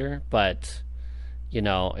three-point shooter. But,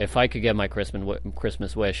 if I could get my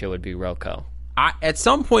Christmas wish, it would be Rocco. At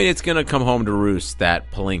some point, it's going to come home to roost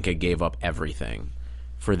that Pelinka gave up everything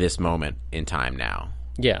for this moment in time now.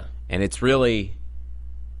 Yeah. And it's really...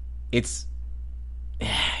 It's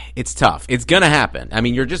tough. It's going to happen. I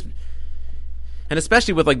mean, you're just... And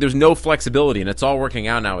especially with, there's no flexibility, and it's all working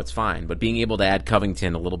out now, it's fine. But being able to add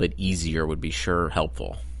Covington a little bit easier would be sure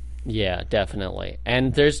helpful. Yeah, definitely.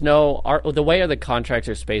 And there's the way the contracts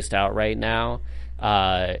are spaced out right now,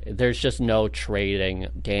 there's just no trading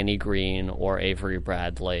Danny Green or Avery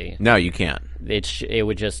Bradley. No, you can't. It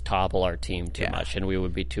would just topple our team too much, and we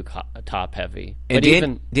would be too top-heavy.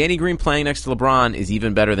 And Danny Green playing next to LeBron is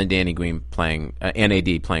even better than Danny Green playing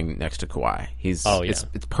NAD playing next to Kawhi.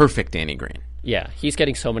 It's perfect Danny Green. Yeah, he's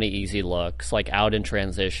getting so many easy looks, out in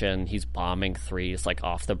transition. He's bombing threes,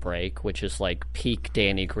 off the break, which is peak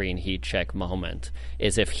Danny Green heat check moment.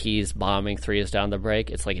 Is if he's bombing threes down the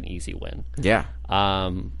break, it's an easy win. Yeah.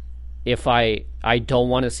 If I don't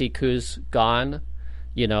want to see Kuz gone,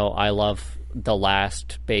 I love the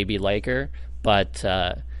last baby Laker, but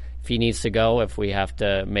if he needs to go, if we have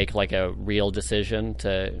to make a real decision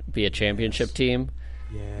to be a championship team.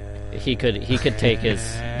 Yeah. He could take him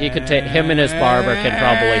and his barber can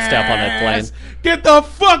probably step on a plane. Get the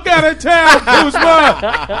fuck out of town,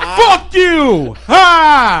 Kuzma! Fuck you!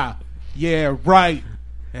 Ha! Yeah, right.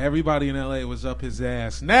 Everybody in LA was up his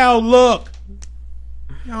ass. Now look,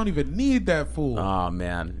 you don't even need that fool. Oh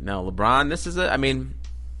man, no, LeBron.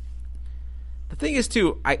 The thing is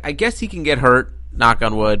too. I guess he can get hurt. Knock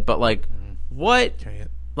on wood. But what?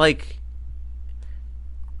 Can't.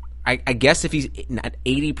 I guess if he's not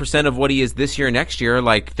 80% of what he is this year, next year,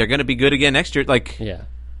 they're going to be good again next year. Yeah.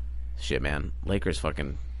 Shit, man. Lakers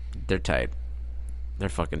they're tight. They're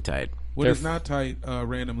fucking tight. What is not tight,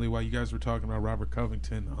 randomly, while you guys were talking about Robert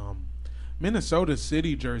Covington, Minnesota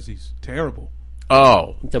City jerseys, terrible.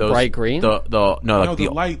 Oh. Those bright green? The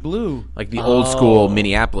light blue. The old school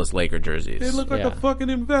Minneapolis Laker jerseys. They look like a fucking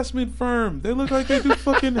investment firm. They look like they do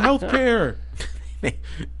fucking healthcare.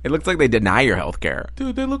 It looks like they deny your health care.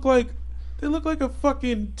 Dude, they look like a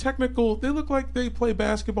fucking technical. They look like they play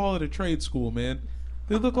basketball at a trade school, man.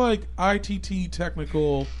 They look like ITT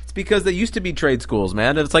technical. It's because they used to be trade schools,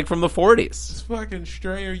 man. It's from the 40s. It's fucking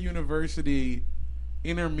Strayer University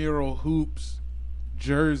intramural hoops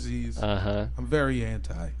jerseys. I'm very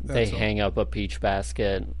anti. They hang up a peach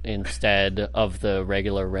basket instead of the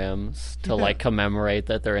regular rims to commemorate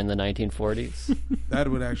that they're in the 1940s. That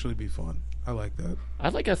would actually be fun. I like that.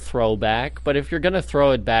 I'd like a throwback, but if you're going to throw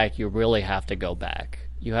it back, you really have to go back.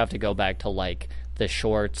 You have to go back to the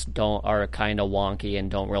shorts are kind of wonky and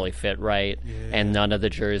don't really fit right, and none of the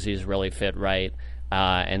jerseys really fit right.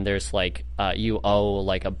 and there's like you owe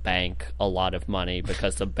like a bank a lot of money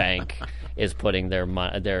because the bank is putting their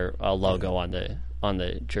logo on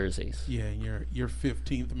the jerseys. Yeah, and your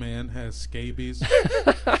 15th man has scabies.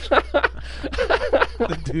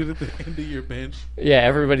 The dude at the end of your bench Yeah,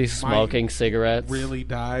 everybody's might smoking cigarettes. really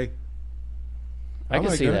die. I can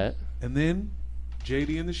like see that. And then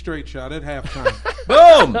JD in the straight shot at halftime.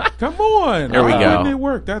 Boom! Come on. There we Why go. wouldn't it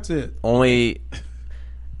work? That's it. Only,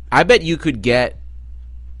 I bet you could get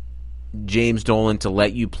James Dolan to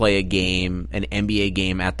let you play a game, an NBA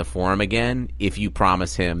game at the Forum again, if you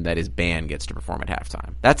promise him that his band gets to perform at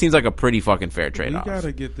halftime. That seems like a pretty fucking fair We trade-off.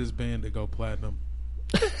 gotta get this band to go platinum.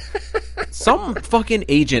 Some fucking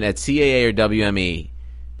agent at CAA or WME,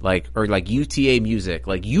 or UTA Music,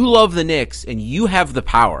 you love the Knicks and you have the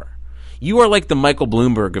power. You are like the Michael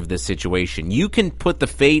Bloomberg of this situation. You can put the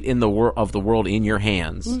fate of the world in your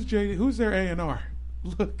hands. Who's JD? Who's their A&R?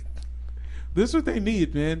 Look, this is what they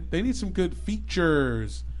need, man. They need some good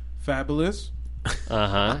features. Fabulous.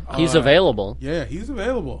 He's available. Yeah, he's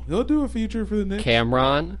available. He'll do a feature for the Knicks.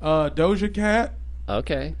 Cameron. Doja Cat.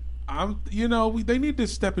 Okay. They need to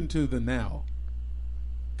step into the now.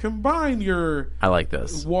 Combine your I like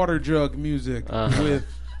this. water jug music with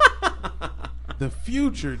the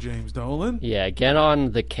future, James Dolan. Yeah, get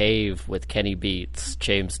on The Cave with Kenny Beats,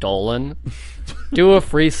 James Dolan. Do a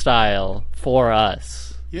freestyle for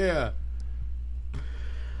us. Yeah.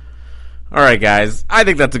 All right, guys. I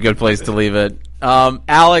think that's a good place to leave it.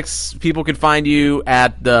 Alex, people can find you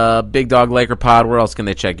at the Big Dog Laker Pod. Where else can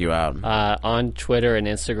they check you out? On Twitter and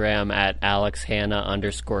Instagram at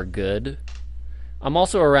AlexHanna_good. I'm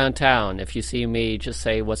also around town. If you see me, just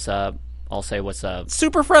say what's up. I'll say what's up.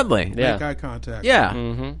 Super friendly. Yeah. Make eye contact.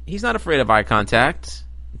 Yeah. He's not afraid of eye contact.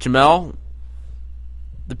 Jamel,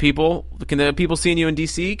 can the people seeing you in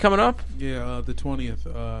DC coming up? Yeah, the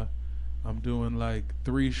 20th. I'm doing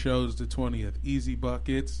 3 shows the 20th. Easy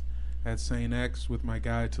Buckets at St. X with my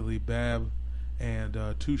guy Talib Bab, and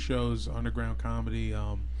 2 shows underground comedy.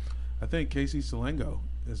 I think Casey Salengo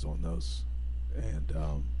is on those,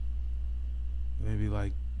 and maybe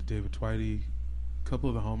David Twitey, a couple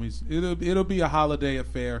of the homies. It'll be a holiday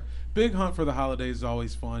affair. Big hunt for the holidays is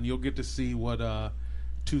always fun. You'll get to see what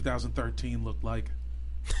 2013 looked like.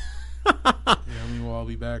 We'll all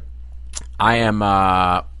be back. I am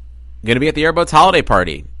going to be at the Airboats holiday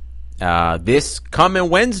party this coming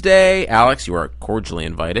Wednesday. Alex, you are cordially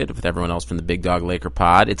invited with everyone else from the Big Dog Laker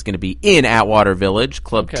Pod. It's going to be in Atwater Village,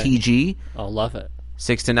 Club TG. I'll love it.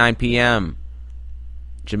 6 to 9 p.m.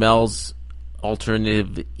 Jamel's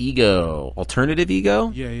alternative ego. Alternative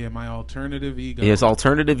ego? Yeah, my alternative ego. His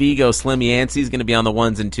alternative ego, Slim Yancey's going to be on the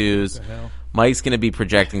 1s and 2s. What the hell? Mike's going to be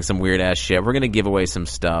projecting some weird-ass shit. We're going to give away some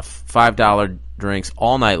stuff. $5 drinks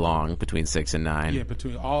all night long between 6 and 9. Yeah,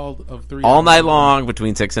 between all of 3. All night long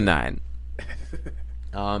between 6 and 9.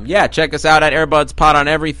 Check us out at Airbuds Pod on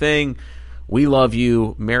everything. We love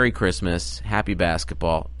you. Merry Christmas. Happy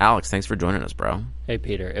basketball. Alex, thanks for joining us, bro. Hey,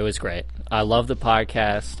 Peter. It was great. I love the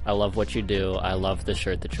podcast. I love what you do. I love the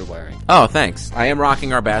shirt that you're wearing. Oh, thanks. I am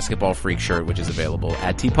rocking our Basketball Freak shirt, which is available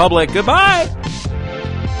at TeePublic. Goodbye.